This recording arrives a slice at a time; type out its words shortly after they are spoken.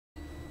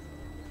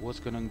What's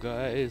going on,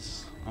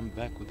 guys? I'm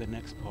back with the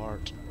next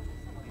part.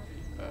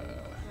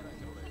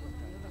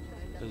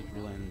 Let's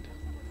blend.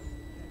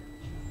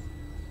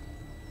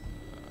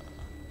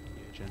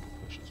 Yeah, gentle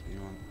pushes me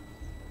on.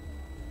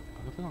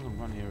 I think I'm gonna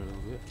run here a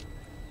little bit.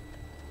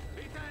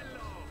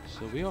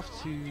 So we off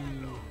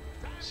to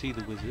see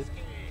the wizard,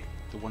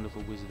 the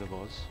wonderful Wizard of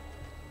Oz.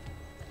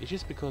 It's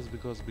just because of the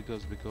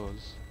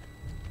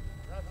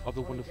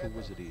wonderful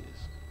wizard he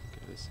is.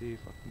 Okay, let's see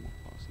if I can walk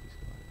past these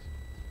guys.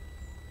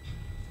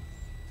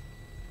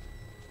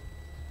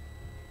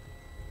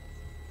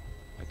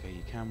 Okay,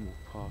 you can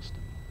walk past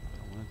them, but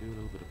I want to do a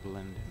little bit of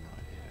blending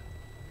right here.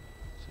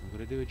 So I'm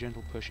going to do a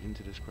gentle push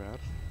into this crowd.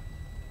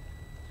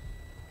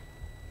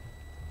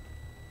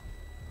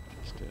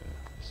 Just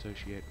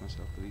associate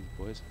myself with these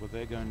boys. Well,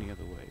 they're going the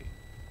other way.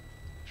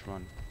 Let's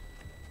run.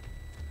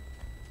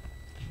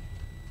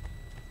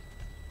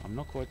 I'm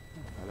not quite...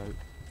 Hello.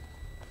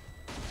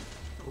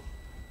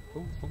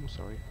 Oh, I'm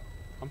sorry.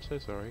 I'm so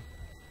sorry.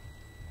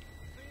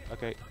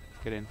 Okay,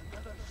 get in.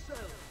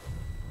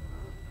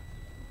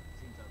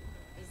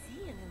 Is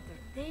he an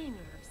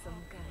entertainer of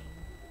some kind?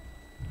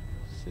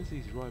 Says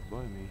he's right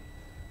by me.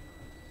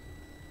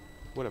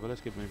 Whatever,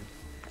 let's get moving.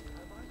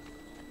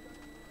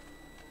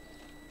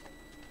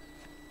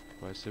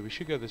 Right, so we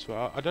should go this way.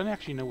 I don't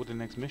actually know what the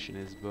next mission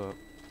is, but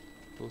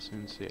we'll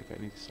soon see. Okay,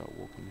 I need to start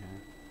walking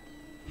here.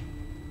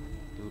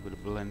 A little bit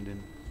of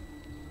blending.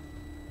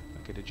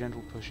 Okay, the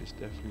gentle push is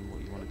definitely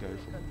what you want to go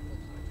for.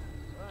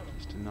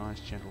 Just a nice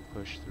gentle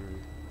push through.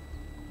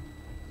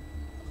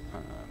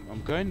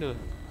 I'm going to...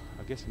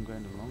 I guess I'm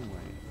going the wrong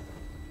way.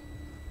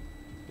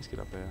 Let's get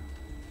up there.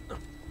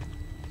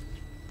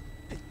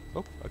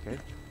 Oh, okay.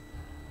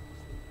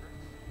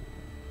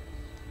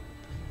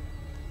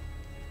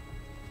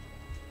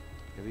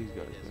 Okay, these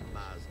guys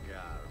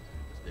go.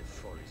 The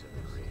follies of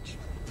the rich.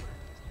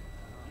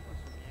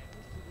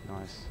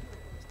 Nice.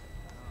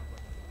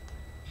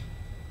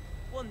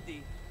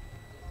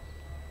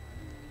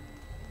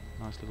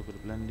 Nice little bit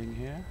of blending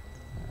here.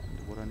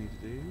 And what I need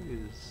to do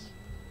is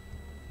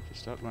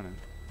just start running.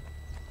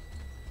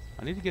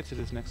 I need to get to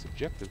this next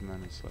objective,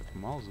 man. It's like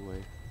miles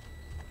away.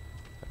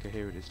 Okay,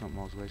 here it is. Not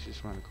miles away. It's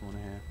just around the corner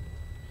here.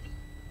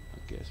 I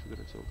guess we've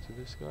got to talk to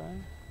this guy.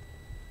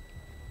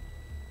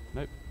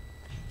 Nope.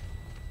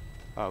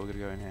 Oh, we're going to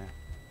go in here.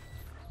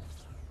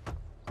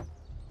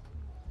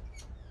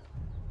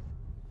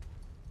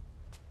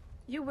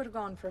 You were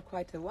gone for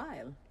quite a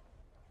while.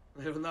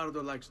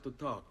 Leonardo likes to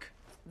talk.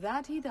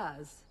 That he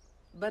does.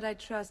 But I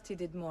trust he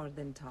did more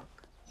than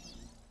talk.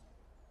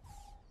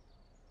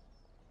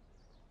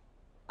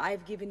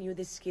 I've given you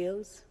the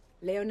skills.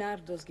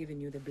 Leonardo's given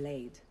you the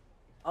blade.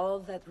 All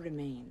that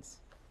remains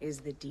is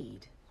the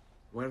deed.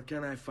 Where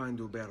can I find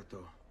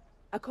Uberto?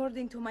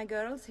 According to my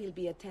girls, he'll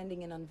be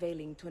attending an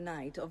unveiling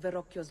tonight of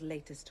Verrocchio's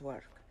latest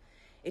work.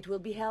 It will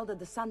be held at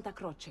the Santa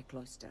Croce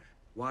cloister.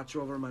 Watch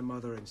over my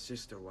mother and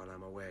sister while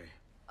I'm away.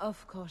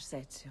 Of course,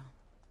 Ezio.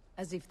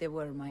 As if they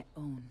were my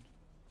own.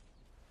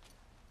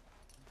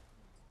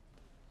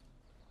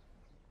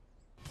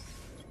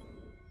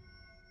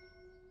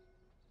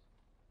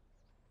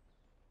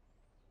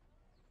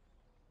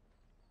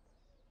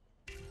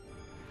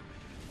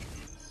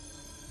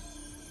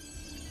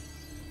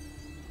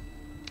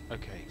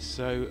 Okay,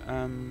 so,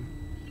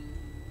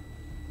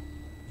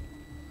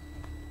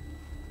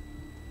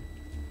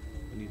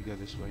 we need to go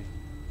this way.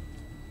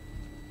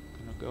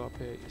 Can I go up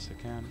here? Yes,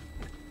 I can.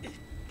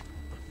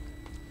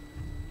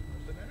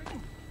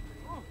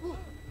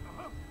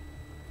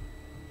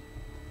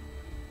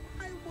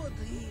 I would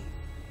he.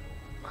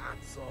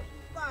 Pazzo.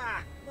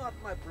 Ah, not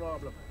my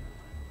problem.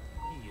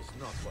 He is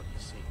not what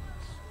he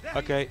seems.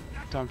 Okay,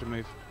 time to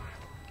move.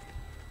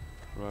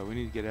 Right, we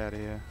need to get out of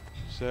here.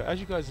 So, as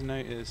you guys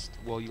noticed,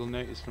 well, you'll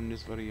notice from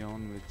this video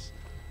onwards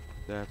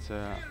that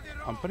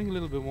I'm putting a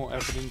little bit more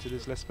effort into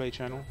this Let's Play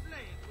channel.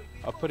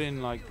 I put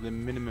in like the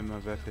minimum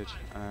of effort.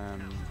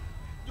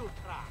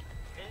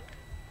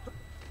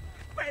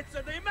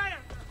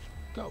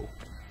 Go.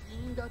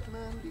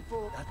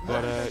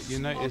 But you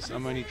notice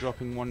I'm only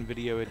dropping one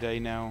video a day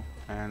now,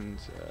 and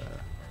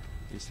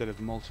instead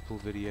of multiple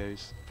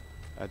videos.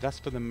 That's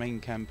for the main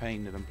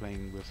campaign that I'm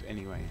playing with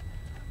anyway.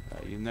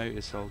 You'll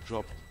notice I'll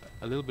drop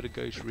a little bit of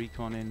Ghost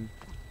Recon in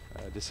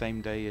the same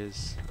day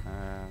as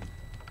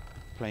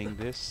playing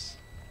this,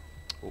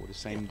 or the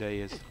same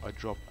day as I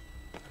drop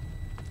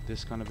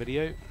this kind of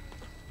video.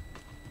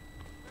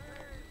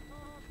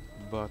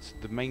 But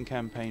the main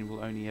campaign will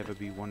only ever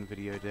be one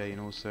video a day,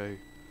 and also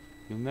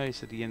you'll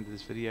notice at the end of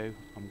this video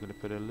I'm going to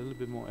put a little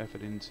bit more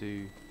effort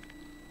into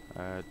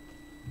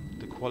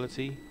the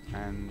quality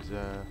and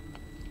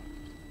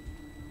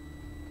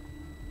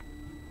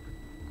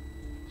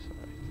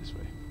this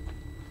way.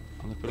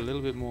 I'm going to put a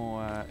little bit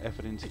more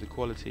effort into the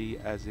quality,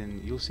 as in,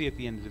 you'll see at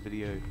the end of the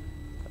video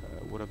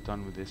what I've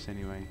done with this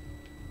anyway.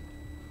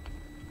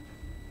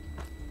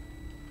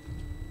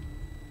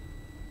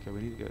 Okay,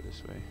 we need to go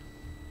this way.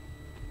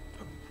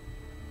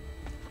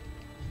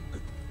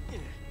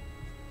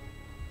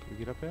 Can we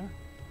get up here?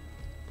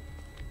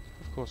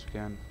 Of course we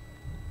can.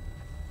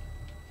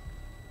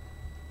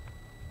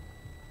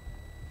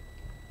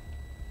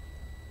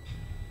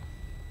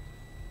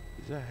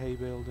 there a hay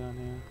bale down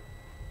here?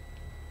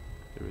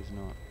 There is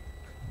not.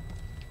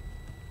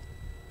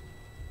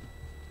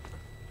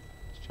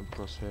 Let's jump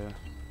across here.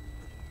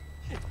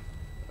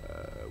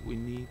 We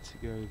need to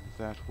go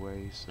that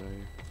way, so...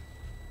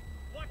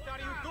 What are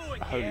you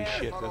doing? Holy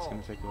shit, that's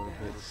going to take a lot of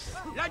hits.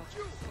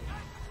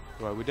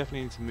 Right, we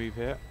definitely need to move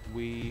here.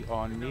 We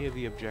are near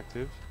the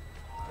objective.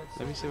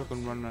 Let me see if I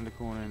can run around the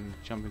corner and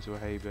jump into a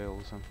hay bale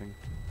or something.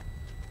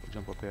 Or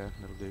jump up here,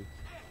 that'll do.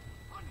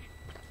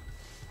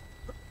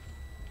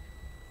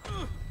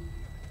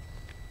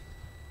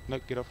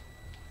 Nope, get off.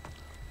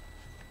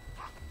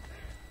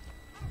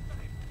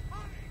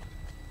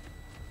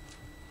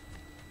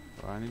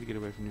 Right, I need to get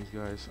away from these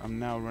guys. I'm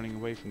now running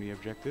away from the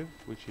objective,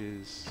 which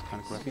is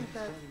kind of crappy.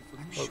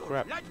 Oh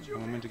crap,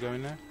 am I meant to go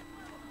in there?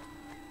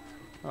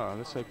 Oh,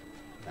 let's hope...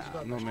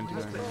 Nah, I'm not meant to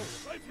go in there.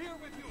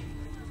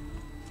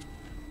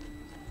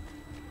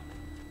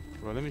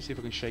 Right, let me see if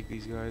I can shake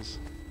these guys.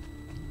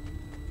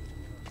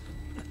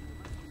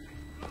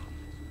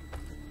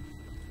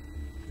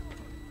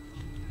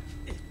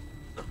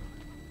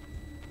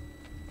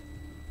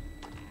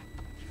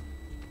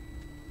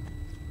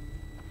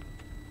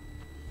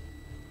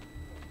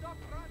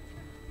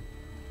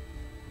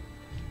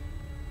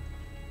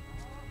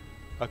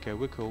 Okay,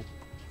 we're cool.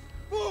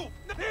 Move!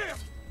 Here!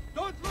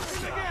 Don't lose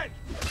him again!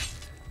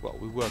 Well,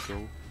 we were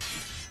cool.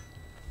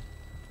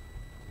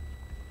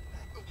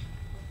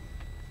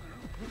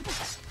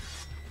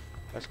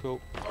 That's cool.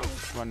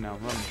 Run now,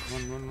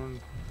 run.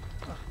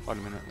 Wait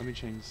a minute, let me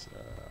change.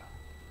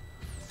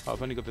 Oh,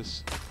 I've only got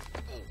this.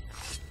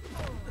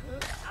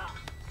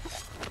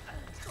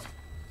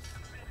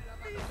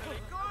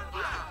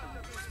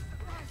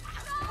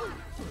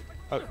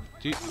 Oh,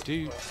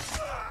 do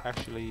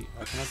actually?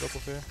 Can I go up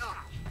here?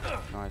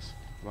 Nice,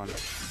 run.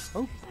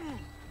 Oh,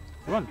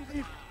 run!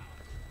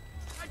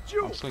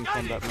 I'm still in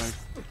combat mode.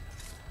 I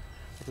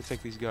have to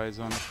take these guys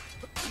on.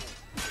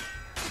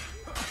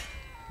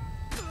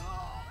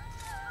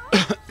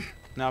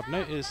 Now I've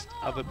noticed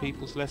other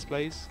people's Let's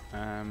Plays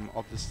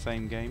of the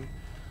same game,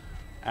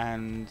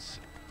 and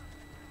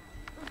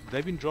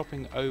they've been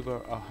dropping over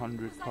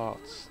 100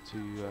 parts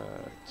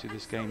to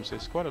this game, so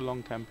it's quite a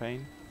long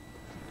campaign.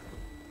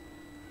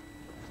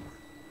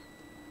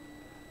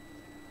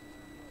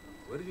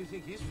 Where do you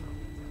think he's from?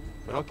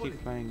 But I'll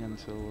keep playing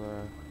until...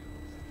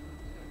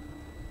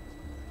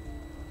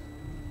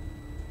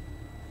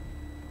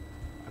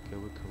 Okay,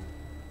 we're cool.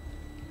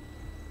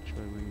 Which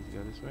way we need to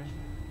go? This way?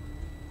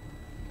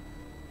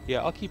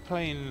 Yeah, I'll keep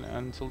playing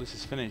until this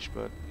is finished,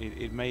 but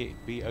it may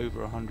be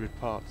over 100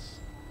 parts,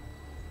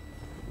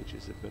 which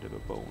is a bit of a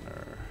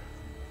boner.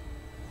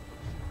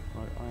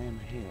 Right, I am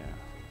here.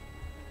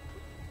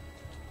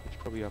 It's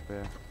probably up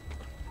there.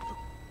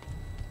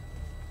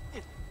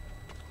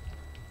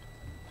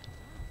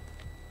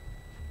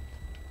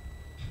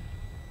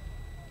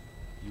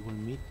 You will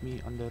meet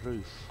me on the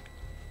roof.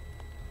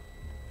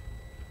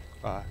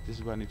 Ah, this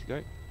is where I need to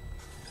go.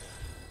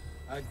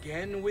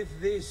 Again with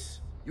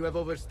this? You have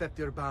overstepped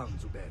your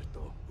bounds,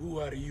 Uberto.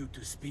 Who are you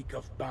to speak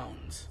of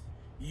bounds?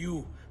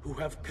 You, who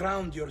have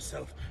crowned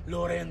yourself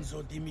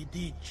Lorenzo di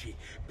Medici,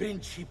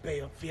 Principe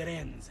of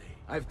Firenze.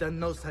 I've done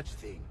no such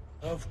thing.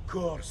 Of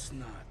course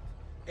not.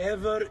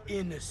 Ever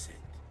innocent.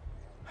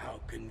 How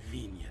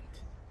convenient.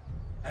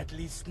 At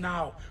least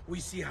now, we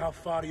see how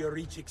far your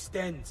reach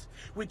extends,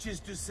 which is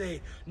to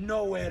say,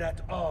 nowhere at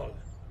all.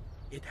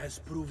 It has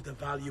proved a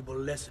valuable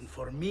lesson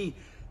for me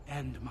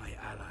and my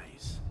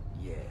allies.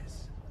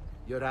 Yes.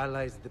 Your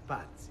allies, the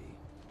Pazzi.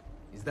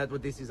 Is that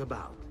what this is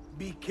about?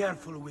 Be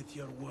careful with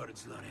your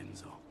words,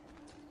 Lorenzo.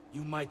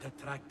 You might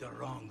attract the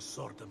wrong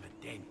sort of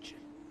attention.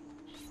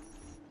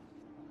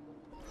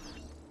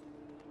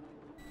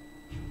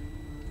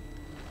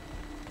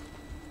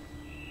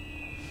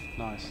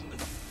 Nice.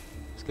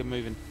 Let's get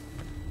moving.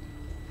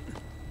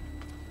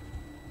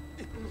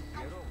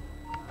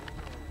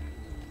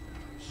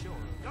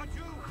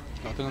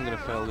 I think I'm gonna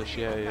fail this,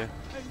 yeah.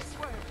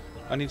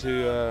 I need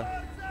to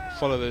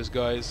follow those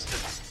guys.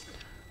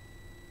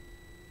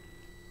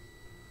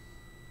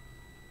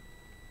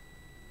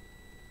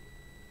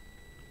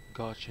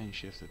 Guard change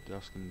shifts at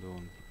dusk and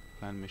dawn.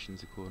 Plan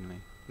missions accordingly.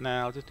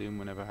 Nah, I'll just do them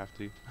whenever I have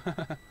to.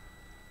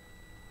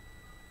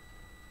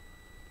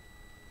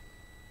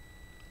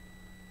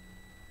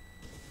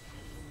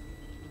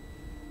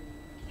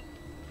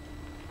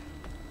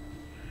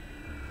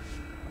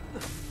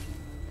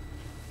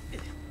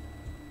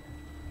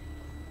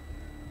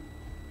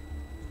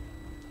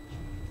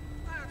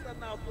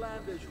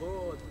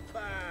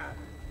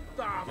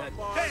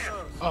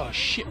 Oh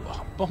shit,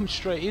 I bombed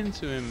straight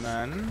into him,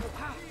 man.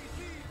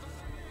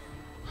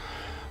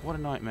 What a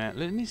nightmare.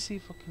 Let me see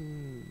if I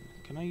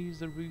can I use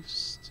the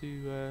roofs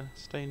to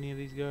stay near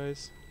these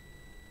guys?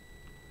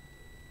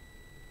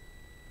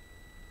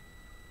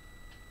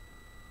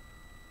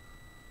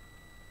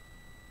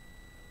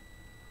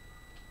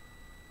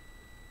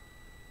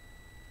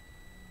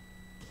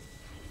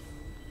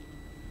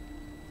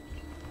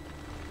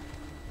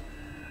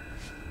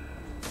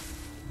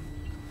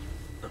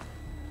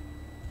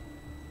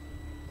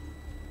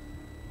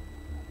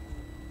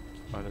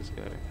 Right, let's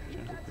go.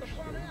 Gentle push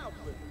through.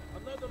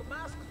 Another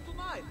mask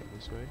tonight.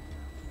 This way.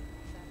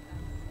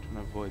 Trying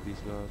to avoid these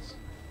guards.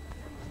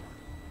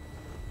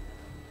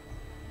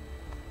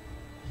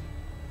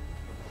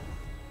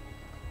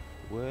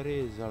 Where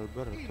is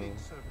Alberto?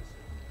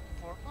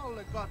 For all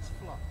the gods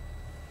flock.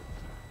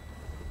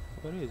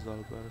 Where is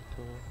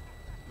Alberto?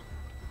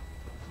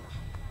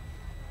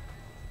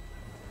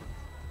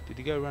 Did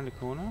he go around the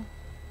corner?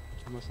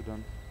 He must have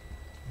done.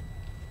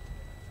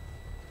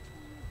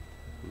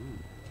 Ooh.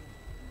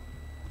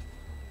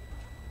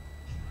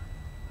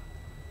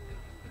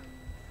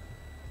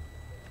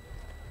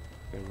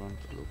 Okay, run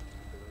for look.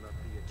 Will not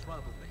be a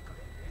troublemaker.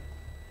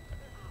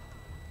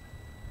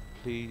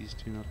 Please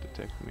do not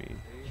detect me.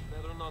 They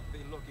better not be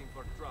looking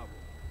for trouble.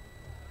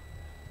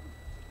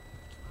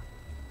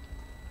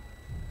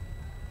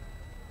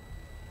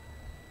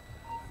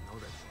 I know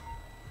that.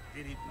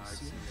 Did it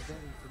seem very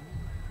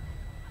familiar?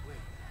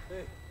 Wait,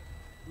 hey,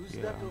 who's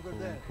Yeah, that I'm over cool,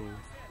 there? I'm cool.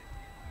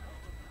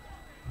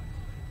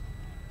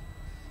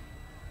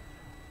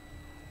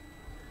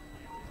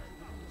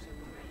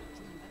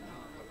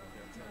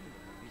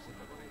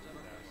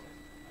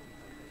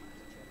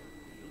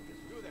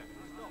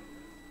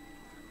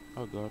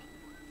 Oh god.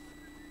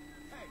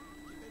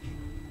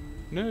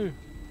 No!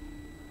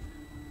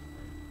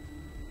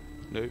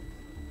 No.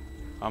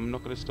 I'm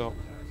not gonna stop.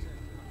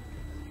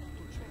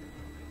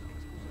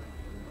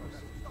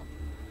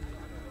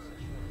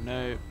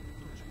 No.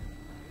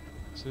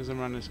 As soon as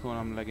I'm around this corner,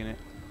 I'm legging it.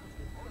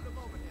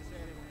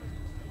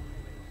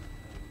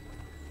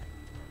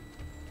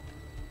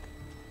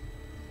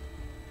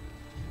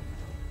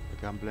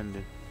 Okay, I'm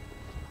blending.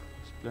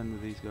 Just blend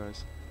with these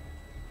guys.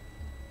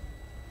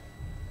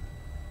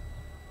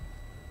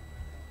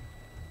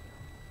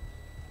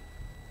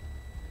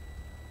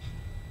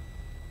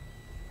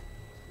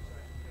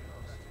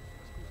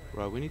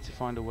 Right, we need to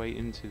find a way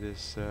into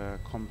this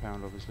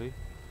compound, obviously.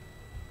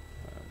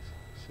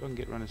 So I can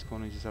get around this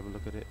corner and just have a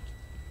look at it.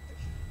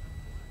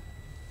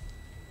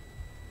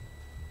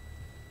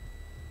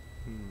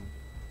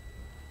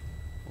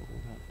 What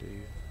will that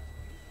do?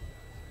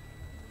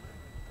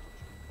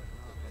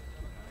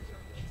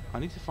 I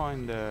need to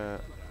find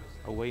a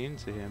way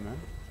into here, man.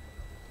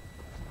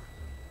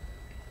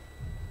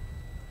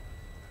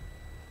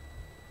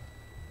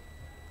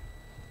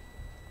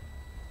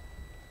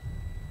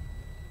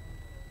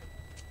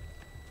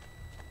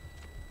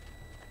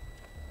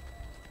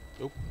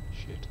 Oh,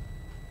 shit.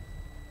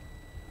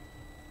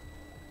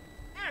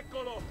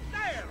 Eccolo,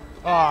 there!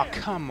 Oh,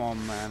 come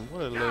on, man.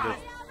 What a load of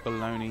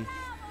baloney.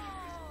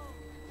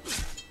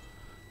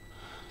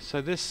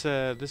 So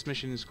this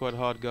mission is quite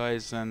hard,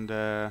 guys, and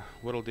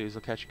what I'll do is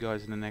I'll catch you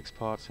guys in the next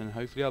part, and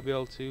hopefully I'll be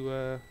able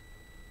to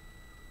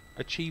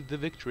achieve the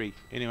victory.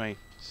 Anyway,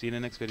 see you in the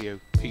next video.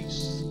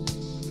 Peace.